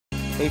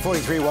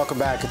8:43, welcome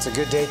back. It's a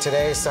good day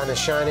today. Sun is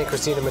shining.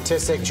 Kristina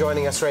Matisic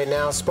joining us right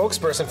now,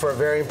 spokesperson for a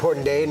very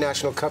important day,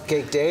 National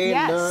Cupcake Day.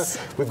 Yes.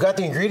 And, we've got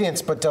the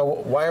ingredients, but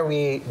why are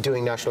we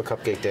doing National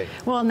Cupcake Day?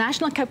 Well,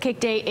 National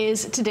Cupcake Day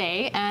is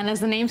today, and as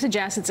the name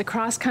suggests, it's a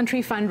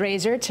cross-country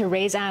fundraiser to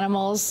raise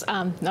animals,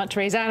 not to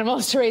raise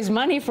animals, to raise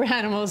money for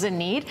animals in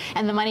need,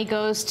 and the money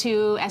goes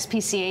to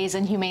SPCAs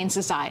and humane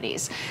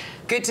societies.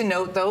 Good to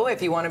note, though,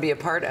 if you want to be a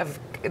part of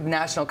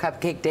National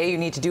Cupcake Day, you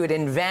need to do it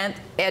in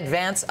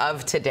advance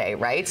of today,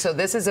 right? So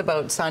this is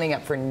about signing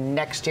up for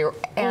next year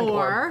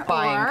or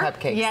buying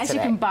cupcakes Yes, today.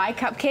 you can buy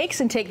cupcakes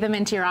and take them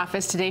into your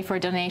office today for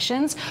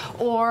donations,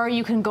 or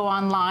you can go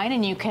online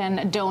and you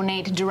can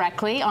donate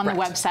directly on the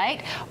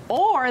website.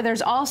 Or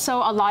there's also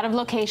a lot of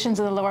locations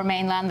in the Lower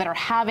Mainland that are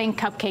having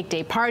Cupcake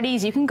Day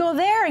parties. You can go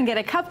there and get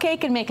a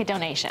cupcake and make a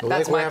donation.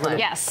 That's my plan.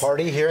 Yes.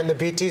 Party here in the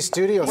BT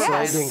studio.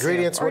 Yes. So the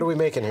ingredients, what are we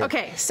making here?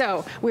 Okay,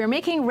 so we're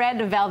making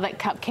red velvet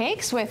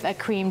cupcakes with a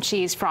cream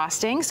cheese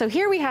frosting. So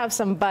here we have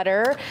some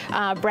butter,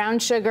 brown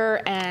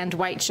sugar, and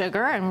white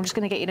sugar, and I'm just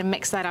going to get you to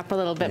mix that up a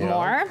little bit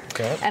more.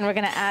 Okay. And we're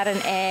going to add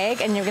an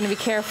egg, and you're going to be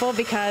careful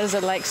because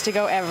it likes to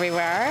go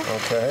everywhere.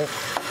 Okay.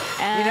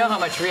 And you know how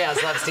much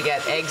Riaz loves to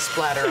get egg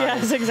splatter on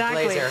his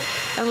blazer.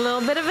 A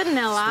little bit of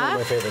vanilla. It's one of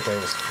my favorite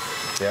things.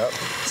 Yep.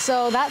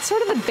 So that's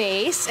sort of the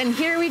base, and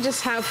here we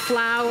just have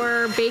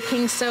flour,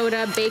 baking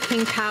soda,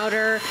 baking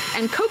powder,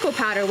 and cocoa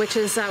powder, which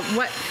is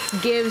what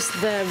gives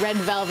the red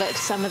velvet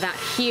some of that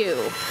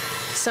hue.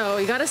 So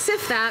you got to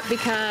sift that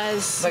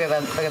because look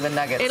at the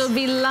nuggets. It'll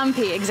be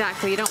lumpy,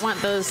 exactly. You don't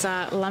want those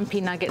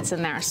lumpy nuggets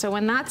in there. So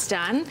when that's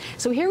done,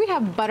 so here we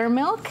have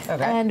buttermilk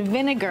and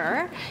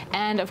vinegar,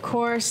 and of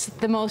course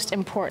the most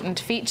important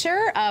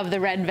feature of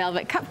the red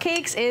velvet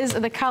cupcakes is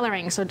the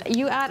coloring. So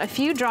you add a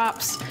few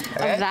drops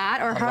of that,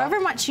 or however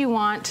much you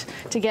want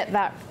to get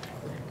that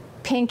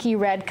pinky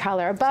red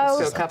color. About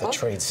the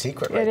trade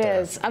secret right there. there.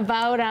 It is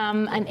about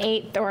an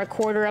 1/8 or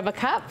 1/4 of a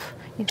cup.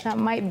 That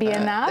might be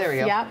enough. There we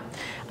go. Yep.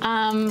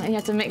 And you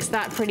have to mix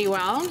that pretty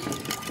well.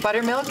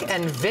 Buttermilk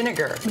and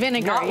vinegar.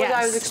 Vinegar, Not yes. what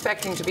I was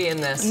expecting to be in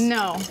this.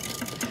 No.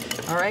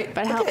 All right.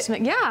 But it helps me.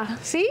 Yeah,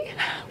 see?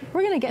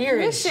 We're going to get You're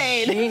this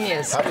shade.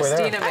 Genius,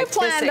 Kristina Matisic. I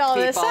planned all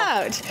this people.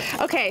 out.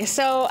 Okay,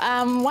 so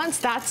once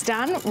that's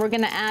done, we're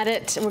going to add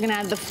it. We're going to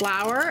add the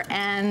flour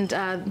and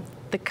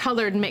the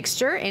colored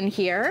mixture in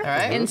here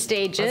in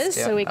stages,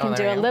 so we can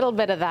do a little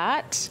bit of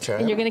that. Okay.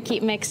 And you're going to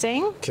keep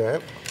mixing. Okay.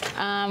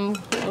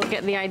 We'll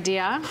get the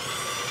idea.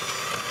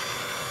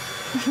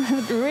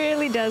 It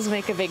really does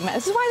make a big mess.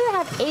 This is why they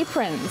have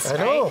aprons, I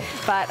know. right?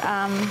 But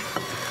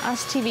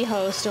us TV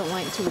hosts don't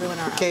like to ruin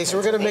our Okay, so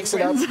we're going to mix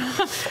it up.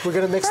 We're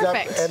going to mix it up,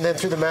 Perfect. and then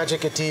through the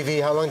magic of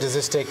TV, how long does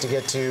this take to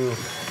get to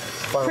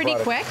final Pretty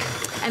product?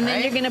 quick. And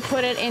then you're going to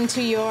put it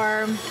into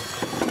your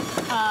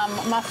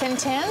muffin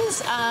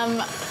tins.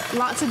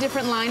 Lots of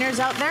different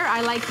liners out there.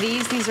 I like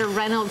these. These are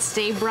Reynolds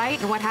Stay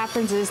Bright, and what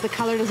happens is the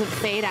color doesn't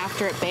fade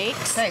after it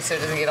bakes. Nice, so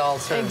it doesn't get all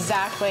sort of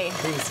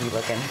greasy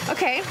looking.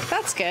 Okay,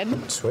 that's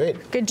good.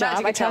 Sweet. Good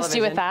job. Magic I of trust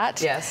you with television.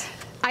 that. Yes.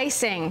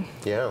 Icing.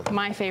 Yeah.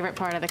 My favorite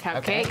part of the cupcake.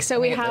 Okay. So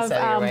we have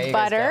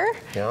butter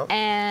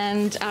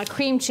and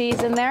cream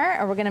cheese in there,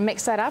 and we're going to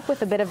mix that up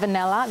with a bit of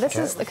vanilla. This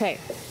is okay.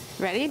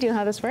 Ready? Do you know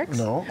how this works?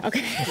 No.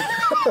 Okay.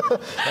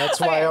 That's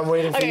why I'm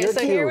waiting for your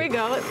so cue. here we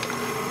go.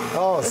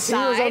 Oh, see, it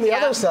was on the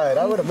other side.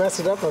 I would have messed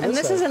it up on And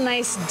this this side. is a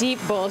nice deep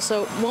bowl,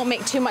 so it won't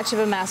make too much of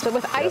a mess. But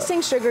with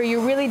icing sugar, you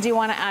really do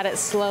want to add it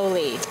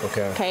slowly.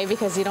 Okay. Okay,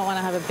 because you don't want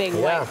to have a big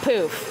white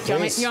poof. Do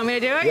you want me to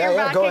do it? Yeah, You're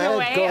yeah, backing go ahead.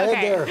 away? Go ahead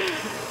okay. there.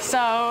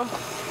 So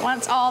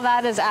once all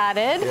that is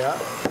added,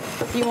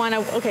 you want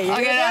to, okay, you're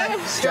going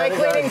to Dry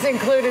cleaning's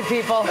included,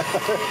 people.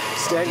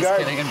 Stand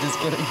guard. I'm just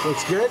kidding.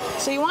 Looks good.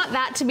 So you want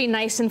that to be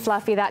nice and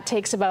fluffy. That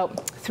takes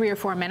about 3 or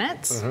 4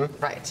 minutes.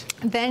 Right.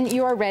 Then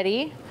you are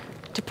ready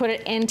to put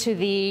it into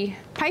the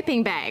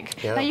piping bag.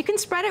 Yeah. Now you can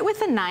spread it with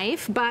a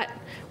knife, but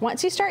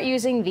once you start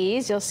using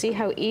these, you'll see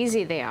how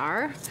easy they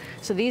are.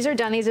 So these are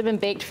done. These have been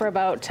baked for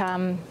about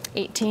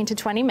 18 to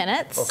 20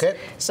 minutes. Okay.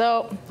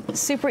 So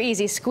super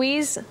easy.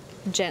 Squeeze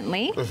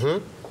gently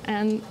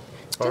and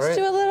just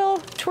do a little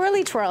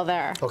twirly twirl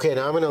there. Okay,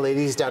 now I'm going to lay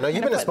these down. Now,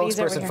 you've been a put these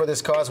over spokesperson here. for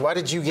this cause. Why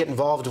did you get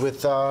involved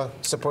with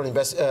supporting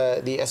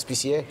the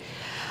SPCA?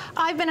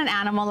 I've been an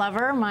animal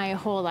lover my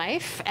whole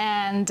life,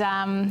 and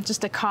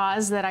just a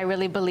cause that I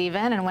really believe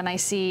in. And when I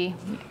see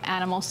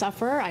animals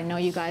suffer, I know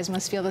you guys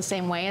must feel the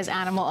same way as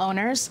animal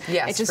owners.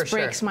 Yes, it just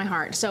breaks my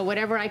heart. So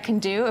whatever I can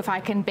do, if I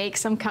can bake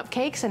some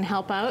cupcakes and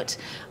help out,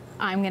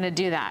 I'm going to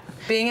do that.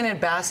 Being an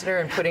ambassador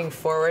and putting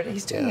forward,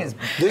 he's doing his.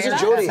 This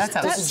is Jody's.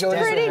 That's This is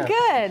Jody's pretty right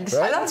good.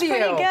 Right? I love you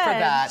pretty for good.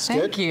 that. It's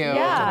Thank good. you.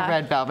 Yeah. To the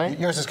Red Velvet.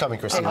 Yours is coming,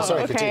 Kristina. Oh,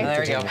 Sorry, okay. continue. There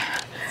we go.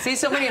 See,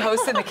 so many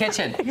hosts in the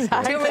kitchen.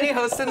 Exactly. Too many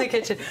hosts in the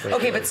kitchen.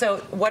 Okay, but so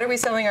what are we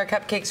selling our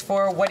cupcakes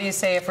for? What do you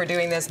say if we're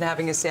doing this and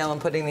having a sale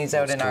and putting these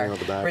out in our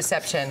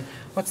reception?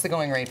 What's the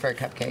going rate for a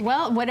cupcake?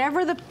 Well,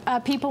 whatever the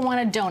people want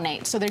to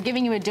donate. So they're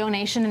giving you a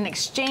donation in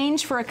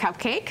exchange for a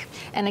cupcake.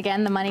 And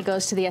again, the money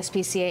goes to the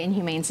SPCA and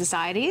humane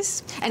societies.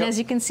 cupcakes. And as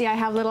you can see, I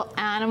have little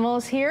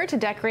animals here to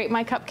decorate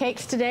my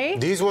cupcakes today.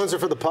 These ones are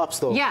for the pups,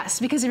 though. Yes,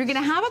 because if you're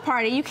going to have a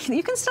party, you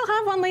can still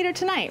have one later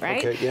tonight,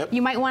 right? Okay, yep.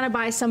 You might want to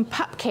buy some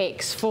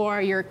pupcakes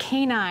for your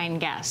canine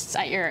guests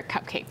at your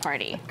cupcake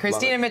party.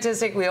 Kristina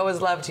Matisic, we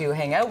always love to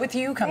hang out with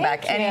you. Come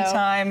back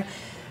anytime.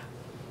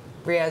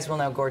 Riaz will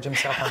now gorge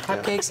himself on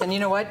cupcakes. And you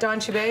know what, Don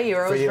Chibet,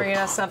 you're always bringing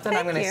us something.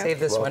 I'm going to save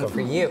this one for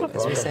you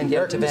as we send you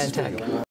up to Van Tech.